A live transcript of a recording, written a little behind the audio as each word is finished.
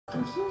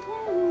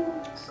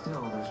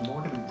Still, there's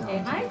more to be done to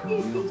make a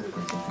real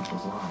difference in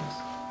people's lives.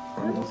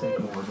 And it will take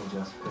more than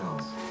just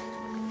pills.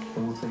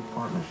 It will take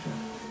partnership.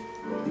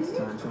 It's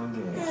time to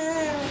engage.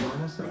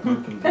 Join us at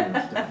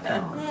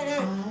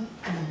workengage.com.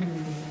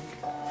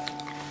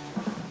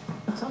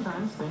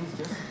 Sometimes things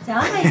just...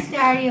 Somebody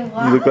started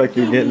walking. You look like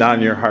you're getting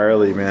on your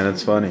Harley, man.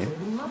 It's funny.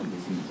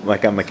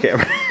 Like on the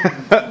camera.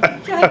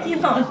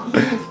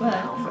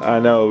 I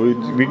know.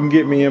 We can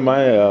get me in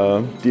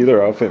my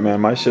dealer outfit,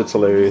 man. My shit's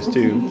hilarious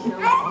too. Hey,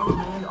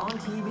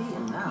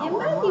 Mom,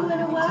 you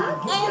wanna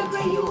walk?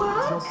 Where you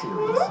walk?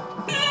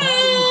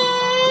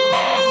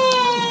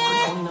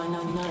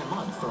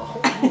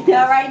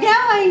 Yeah, right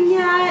now I'm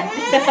not.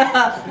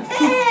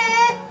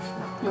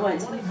 You want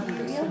to see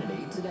real?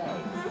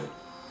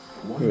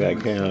 Look at that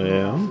camera,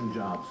 yeah.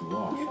 Jobs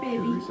lost Your to baby.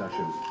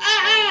 recession.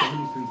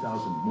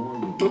 73,000 more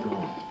will be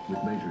gone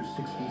with measures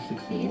 60,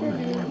 61,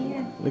 and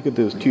 1. Look at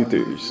those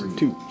toothers.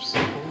 Tubes.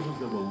 Proposals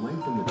that will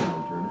lengthen the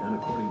downturn and,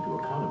 according to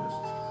economists,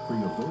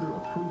 bring a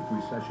voter-approved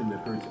recession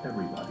that hurts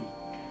everybody.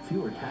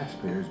 Fewer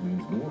taxpayers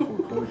means more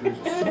foreclosures,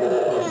 more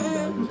property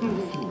values,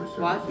 and fewer services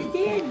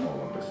for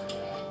all of us.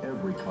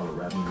 Every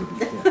Coloradan will be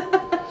hit.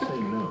 Say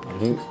no.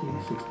 60,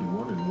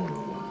 61, and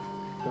 101.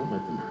 Don't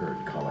let them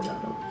hurt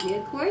Colorado. Yeah,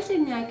 of course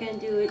I'm not going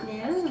to do it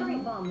now.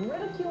 Street bum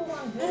ridiculed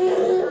on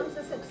video becomes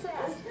a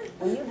success.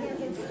 When you hear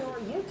his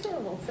story, you too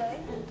will say,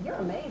 you're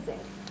amazing.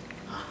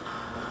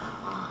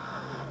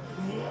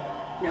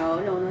 No,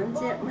 don't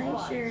unzip my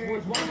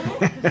shirt.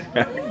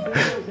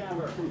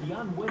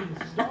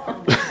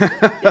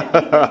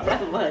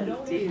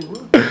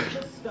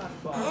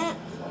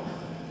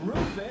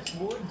 Rufus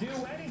would do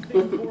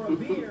anything for a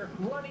beer,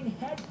 running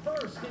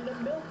headfirst into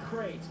milk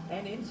crates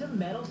and into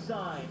metal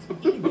signs,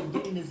 even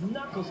getting his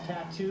knuckles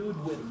tattooed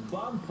with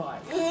bum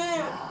fights. The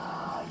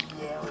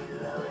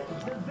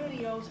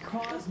videos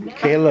caused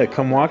Kayla,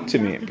 come walk to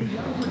me.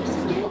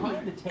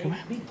 behind the tape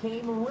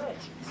became rich,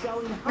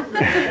 selling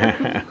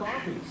hundreds of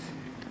copies.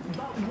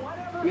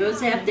 You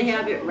always have to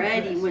have it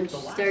ready when she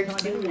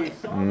starts doing it.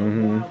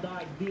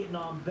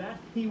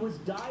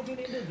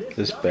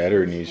 This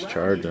battery needs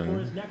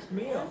charging.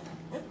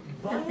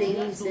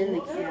 Nothing's in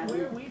the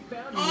cabinet.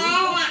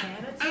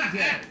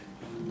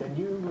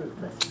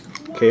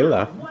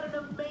 Kayla. What an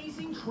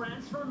amazing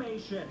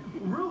transformation!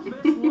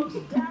 Rufus looks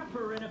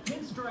dapper in a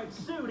pinstripe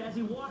suit as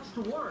he walks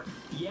to work.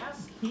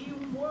 Yes, he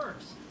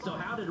works. So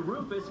how did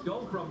Rufus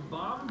go from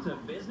bum to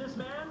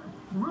businessman?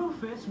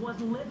 Rufus was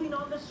living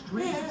on the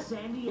streets of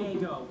San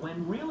Diego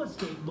when real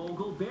estate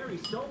mogul Barry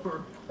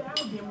Soper found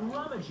him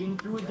rummaging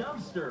through a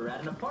dumpster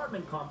at an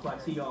apartment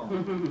complex he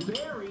owned.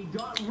 Barry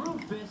got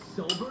Rufus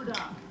sobered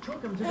up,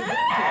 took him to the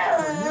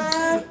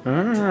dentist for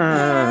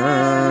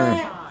a new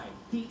teeth.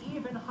 He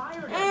even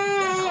hired him to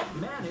help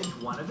manage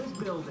one of his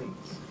buildings.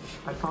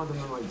 I found him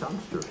in my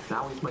dumpster.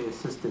 Now he's my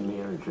assistant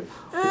manager.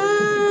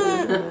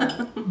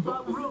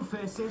 But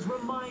Rufus is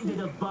reminded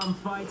of bum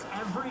fights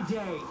every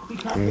day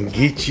because I'm gonna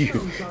get you.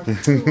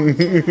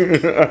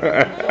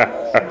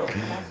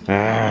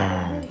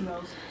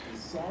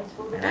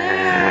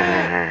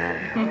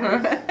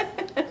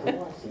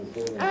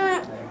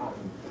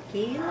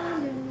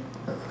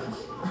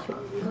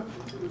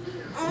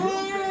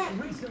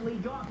 recently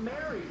got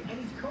married and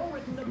he's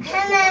co-written a book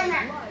about his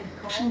life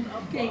called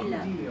A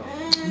Bum Deal.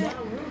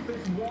 Now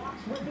Rufus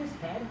walks with his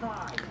head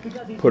high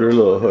because he's Put her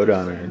little hood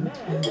on her.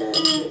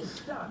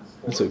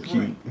 That's so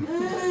cute.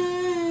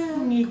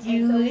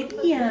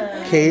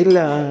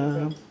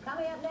 Kayla,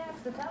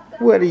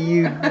 what are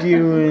you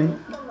doing?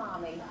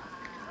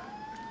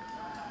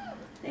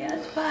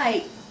 There's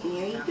Spike.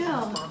 Here you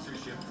go.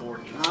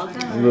 All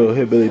done. Little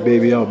hillbilly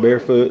baby all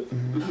barefoot.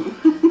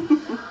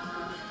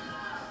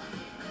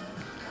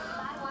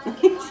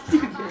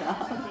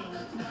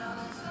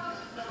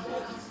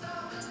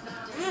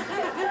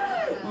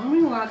 Let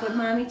me walk with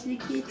Mommy to the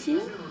kitchen.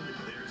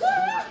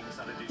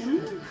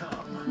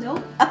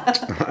 Nope.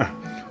 I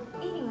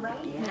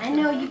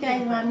know you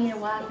guys want me to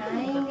walk. I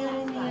ain't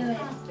gonna do it.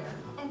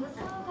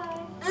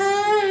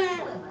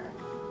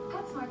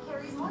 PetSmart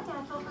carries more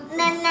natural food solutions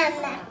than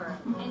ever.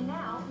 And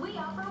now we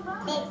offer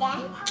wellness with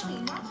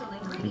healthy natural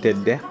ingredients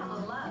Dada. that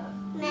will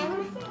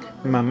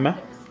love. Mama.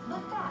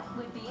 But that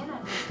would be an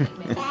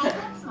understatement.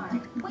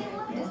 PetSmart. We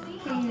love to see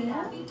healthy,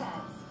 happy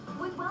pets.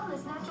 With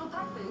wellness natural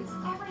pet foods,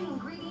 every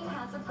ingredient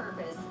has a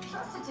purpose.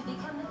 Trusted to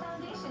become the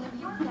foundation of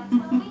your pet's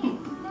well-being.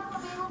 Now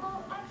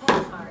available at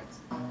PetSmart.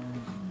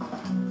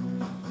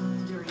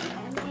 During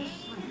endless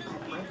shrimp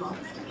at Red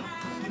Lobster, you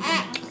can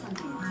have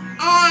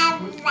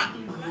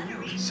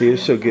something See if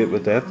she'll get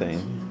with that thing.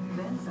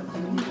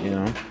 You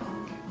know?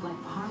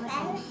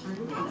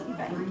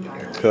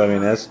 So, I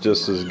mean, that's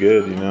just as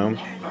good, you know?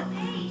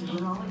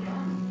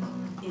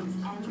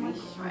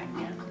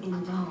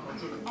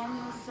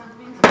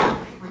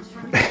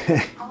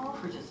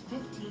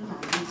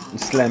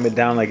 Slam it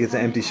down like it's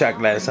an empty shot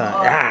glass, huh?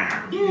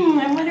 Ah!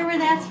 I wonder where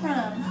that's from.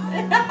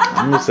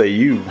 I'm gonna say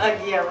you.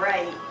 Yeah,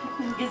 right.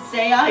 You can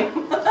say I.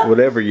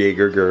 Whatever,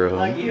 Jaeger girl.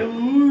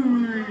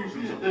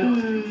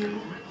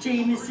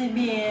 Jameson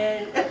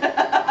man.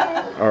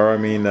 Or I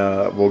mean,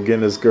 well,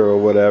 Guinness girl,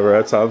 whatever.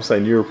 That's how I'm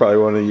saying. You were probably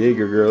one of the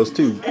Jaeger girls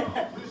too.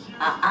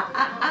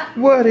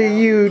 What are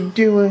you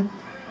doing?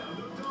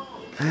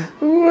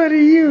 What are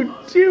you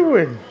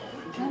doing?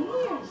 Come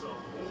here.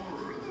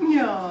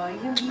 No,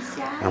 you're gonna be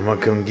shy. I'm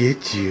gonna come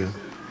get you.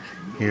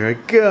 Here I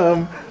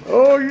come.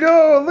 Oh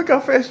no! Look how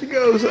fast she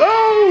goes.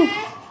 Oh!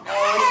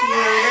 Oh, she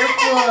hurt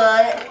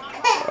her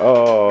foot.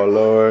 Oh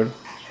Lord.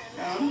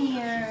 Come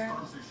here.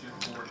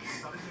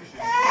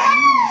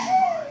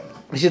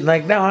 She's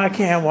like, no, I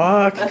can't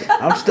walk.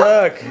 I'm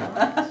stuck.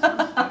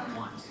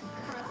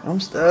 I'm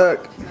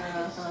stuck.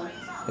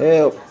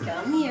 Help.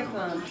 Come here,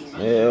 Pumpkin.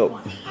 Help.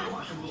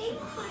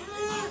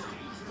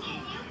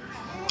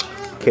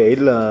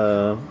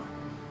 Kayla.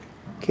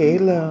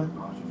 Kayla.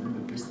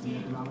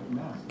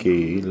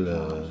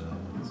 Kayla.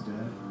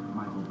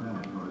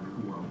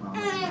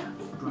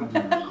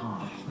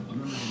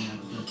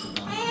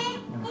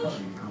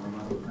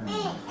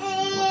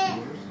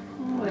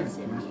 What's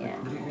in here?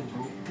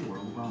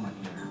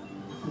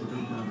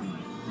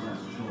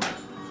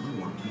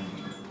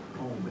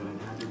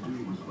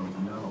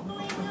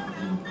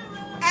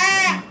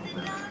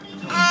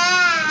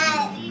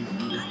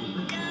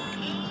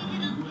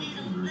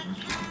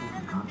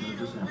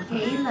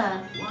 Kayla,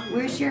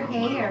 where's your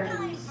hair?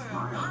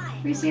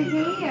 Where's your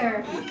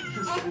hair?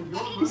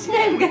 He's not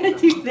even gonna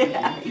do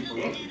that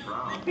either.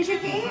 Where's your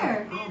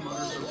hair?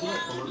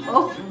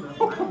 Oh.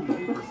 Oh,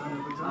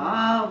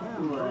 wow.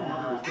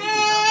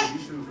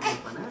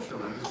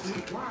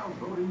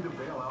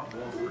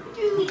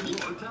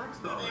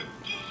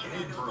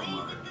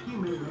 He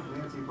may make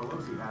Nancy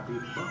Pelosi happy,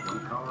 but when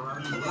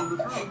Colorado below the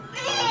truth,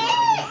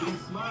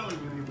 she's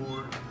smiling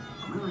anymore.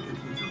 American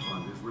Teacher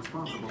Fund is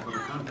responsible for the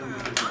content of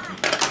this record.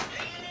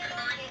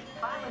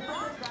 Finally put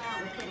this guy on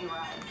the kitty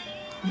ride.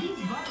 These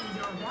bunnies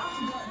are about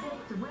to get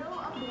the thrill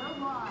of their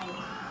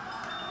lives.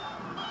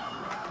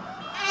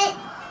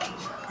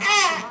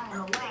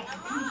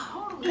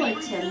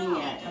 What's in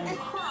here?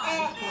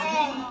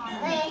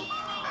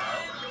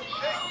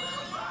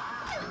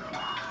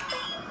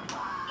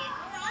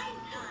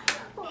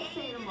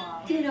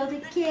 Diddle the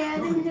cat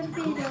in the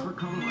fiddle. For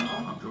Colorado,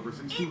 October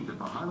 16th at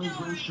the Highlands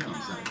Ranch Town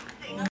Site.